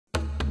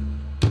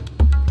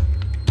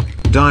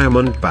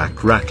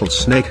Diamondback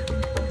rattlesnake.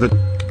 The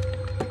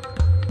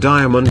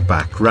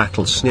diamondback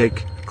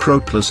rattlesnake,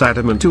 Crotalus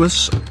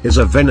adamantuus, is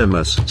a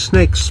venomous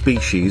snake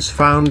species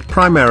found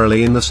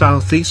primarily in the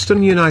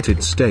southeastern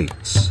United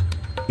States.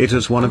 It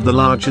is one of the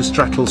largest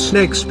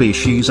rattlesnake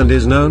species and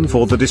is known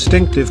for the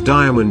distinctive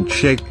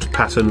diamond-shaped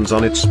patterns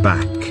on its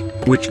back,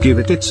 which give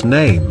it its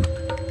name.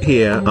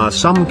 Here are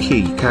some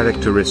key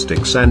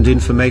characteristics and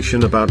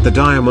information about the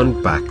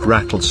diamondback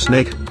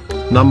rattlesnake.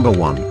 Number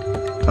 1.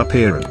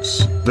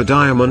 Appearance. The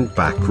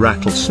diamondback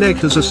rattlesnake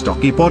has a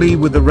stocky body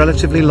with a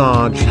relatively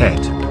large head.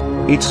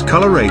 Its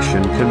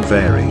coloration can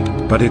vary,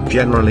 but it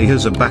generally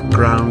has a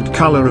background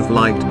color of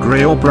light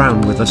gray or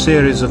brown with a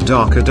series of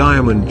darker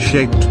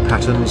diamond-shaped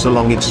patterns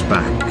along its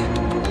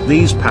back.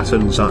 These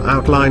patterns are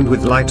outlined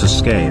with lighter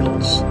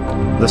scales.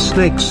 The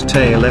snake's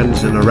tail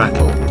ends in a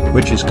rattle,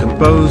 which is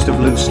composed of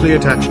loosely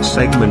attached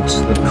segments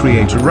that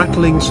create a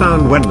rattling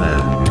sound when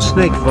the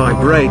snake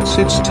vibrates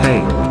its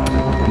tail.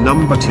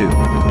 Number 2.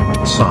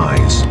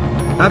 Size.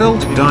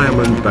 Adult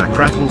diamondback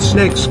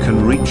rattlesnakes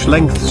can reach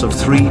lengths of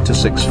 3 to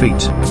 6 feet,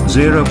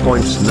 0.9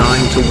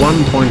 to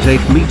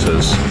 1.8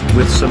 meters,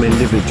 with some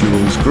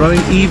individuals growing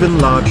even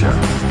larger.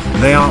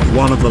 They are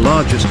one of the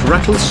largest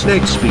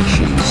rattlesnake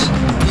species.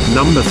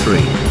 Number 3.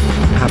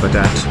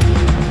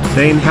 Habitat.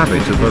 They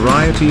inhabit a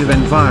variety of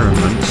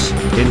environments,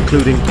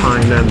 including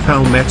pine and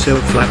palmetto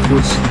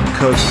flatwoods,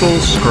 coastal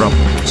scrub,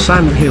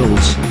 sand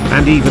hills,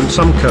 and even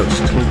some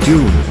coastal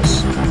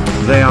dunes.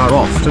 They are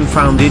often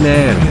found in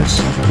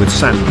areas with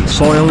sandy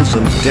soils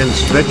and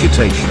dense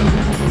vegetation.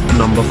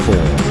 Number 4.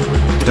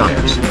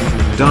 Diet.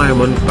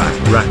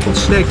 Diamondback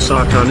rattlesnakes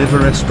are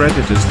carnivorous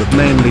predators that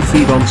mainly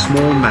feed on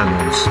small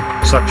mammals,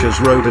 such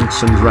as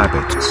rodents and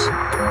rabbits.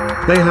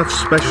 They have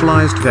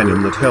specialized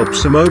venom that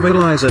helps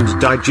immobilize and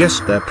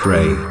digest their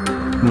prey.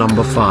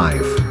 Number 5.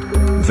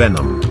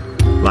 Venom.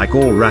 Like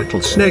all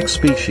rattlesnake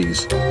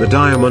species, the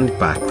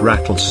diamondback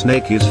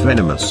rattlesnake is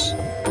venomous.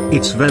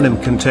 Its venom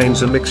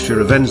contains a mixture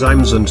of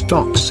enzymes and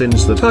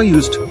toxins that are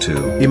used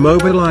to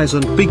immobilize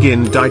and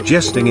begin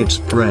digesting its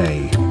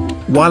prey.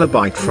 While a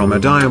bite from a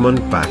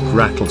diamondback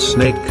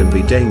rattlesnake can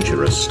be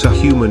dangerous to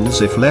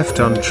humans if left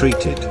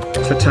untreated,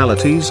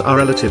 fatalities are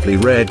relatively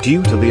rare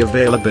due to the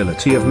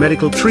availability of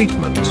medical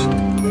treatment.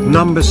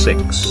 Number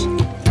 6.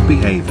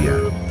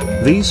 Behavior.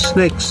 These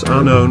snakes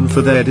are known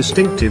for their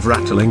distinctive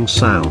rattling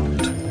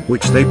sound,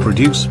 which they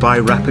produce by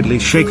rapidly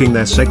shaking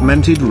their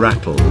segmented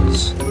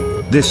rattles.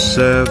 This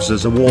serves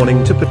as a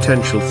warning to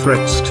potential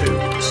threats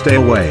to stay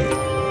away.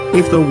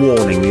 If the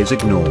warning is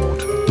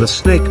ignored, the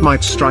snake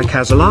might strike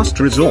as a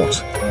last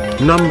resort.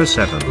 Number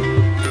 7.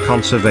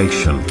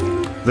 Conservation.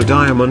 The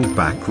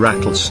diamondback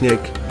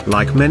rattlesnake,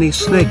 like many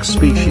snake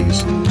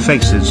species,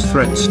 faces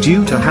threats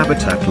due to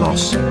habitat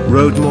loss,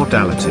 road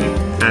mortality,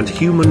 and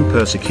human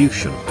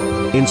persecution.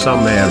 In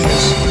some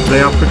areas, they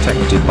are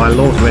protected by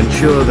law to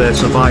ensure their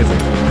survival.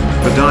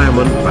 The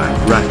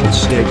diamondback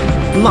rattlesnake,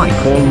 like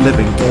all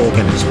living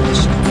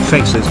organisms,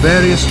 faces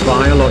various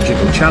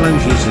biological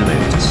challenges in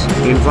its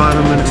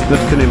environment that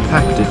can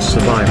impact its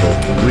survival,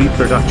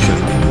 reproduction,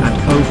 and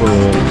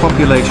overall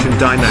population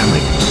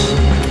dynamics.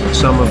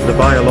 Some of the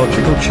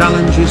biological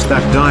challenges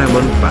that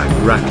diamondback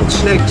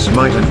rattlesnakes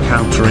might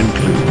encounter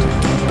include: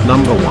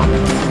 Number 1.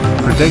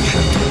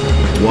 Predation.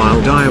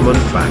 While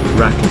diamondback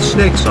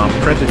rattlesnakes are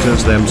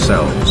predators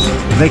themselves,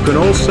 they can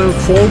also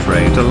fall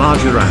prey to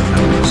larger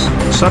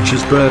animals, such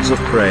as birds of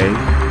prey,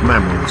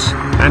 mammals,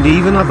 and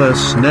even other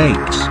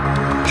snakes.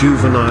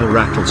 Juvenile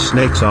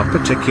rattlesnakes are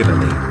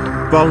particularly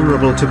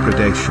vulnerable to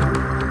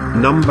predation.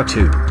 Number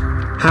 2.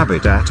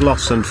 Habitat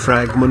loss and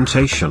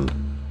fragmentation.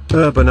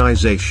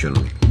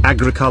 Urbanization,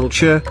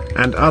 agriculture,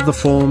 and other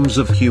forms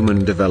of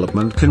human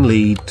development can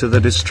lead to the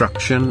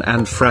destruction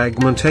and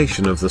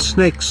fragmentation of the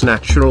snake's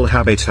natural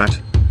habitat.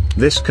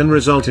 This can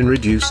result in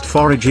reduced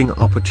foraging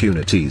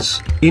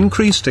opportunities,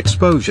 increased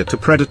exposure to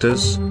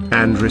predators,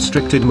 and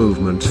restricted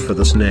movement for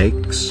the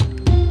snakes.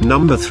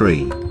 Number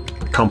 3.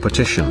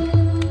 Competition.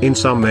 In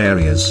some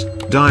areas,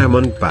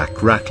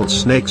 diamondback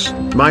rattlesnakes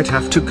might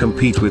have to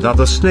compete with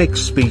other snake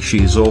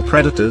species or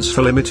predators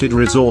for limited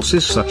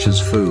resources such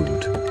as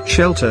food,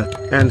 shelter,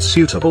 and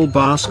suitable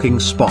basking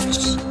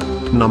spots.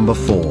 Number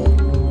 4.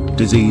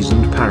 Disease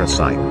and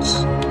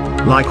parasites.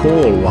 Like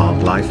all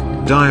wildlife,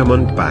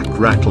 diamondback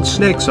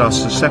rattlesnakes are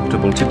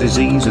susceptible to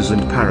diseases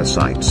and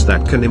parasites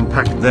that can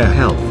impact their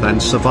health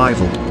and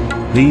survival.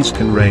 These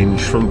can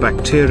range from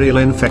bacterial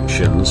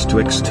infections to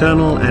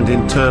external and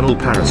internal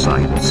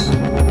parasites.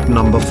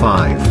 Number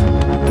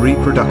 5.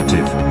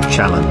 Reproductive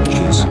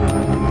challenges.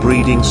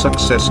 Breeding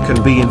success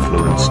can be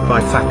influenced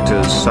by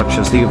factors such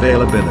as the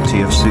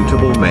availability of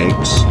suitable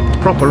mates,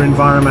 proper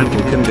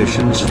environmental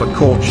conditions for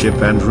courtship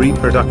and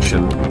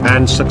reproduction,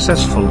 and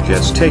successful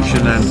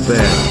gestation and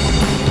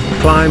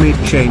bearing.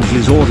 Climate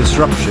changes or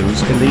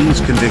disruptions in these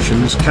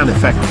conditions can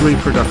affect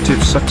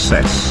reproductive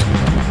success.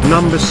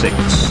 Number 6.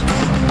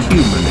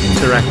 Human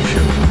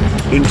interaction.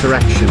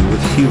 Interaction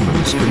with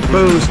humans can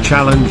pose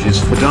challenges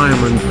for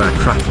diamondback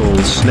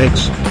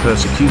rattlesnakes.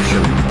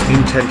 Persecution,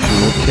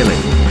 intentional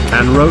killing,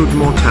 and road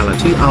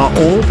mortality are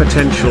all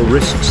potential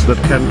risks that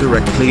can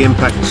directly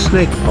impact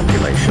snake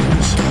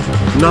populations.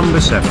 Number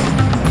 7.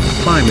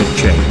 Climate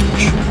change.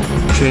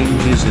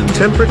 Changes in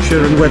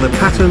temperature and weather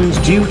patterns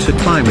due to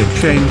climate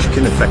change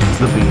can affect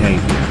the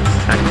behavior,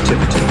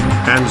 activity,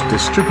 and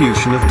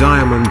distribution of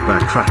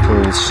diamondback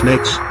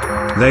rattlesnakes.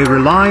 They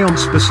rely on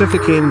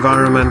specific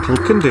environmental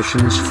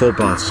conditions for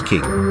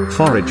basking,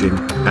 foraging,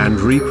 and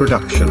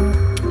reproduction.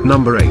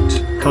 Number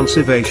 8.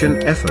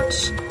 Conservation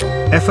efforts.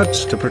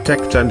 Efforts to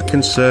protect and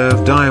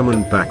conserve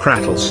diamondback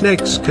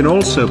rattlesnakes can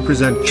also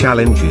present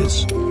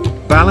challenges.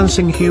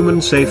 Balancing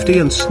human safety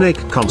and snake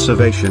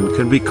conservation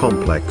can be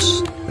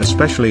complex,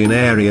 especially in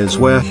areas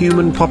where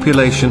human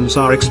populations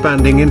are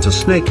expanding into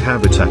snake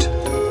habitat.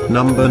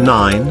 Number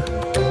 9.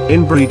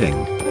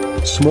 Inbreeding.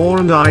 Small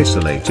and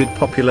isolated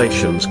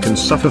populations can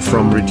suffer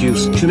from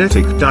reduced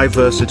genetic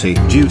diversity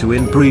due to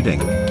inbreeding.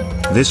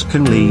 This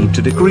can lead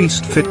to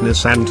decreased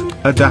fitness and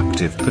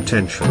adaptive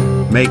potential,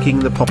 making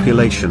the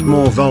population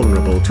more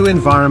vulnerable to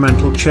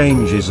environmental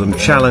changes and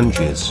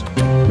challenges.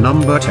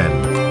 Number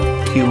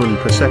 10. Human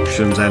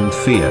perceptions and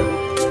fear.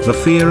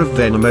 The fear of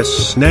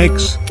venomous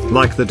snakes,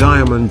 like the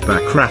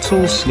diamondback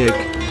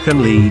rattlesnake,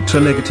 can lead to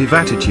negative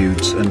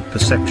attitudes and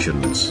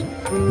perceptions.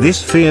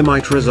 This fear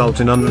might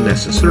result in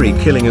unnecessary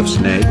killing of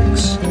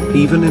snakes,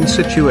 even in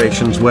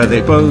situations where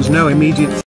they pose no immediate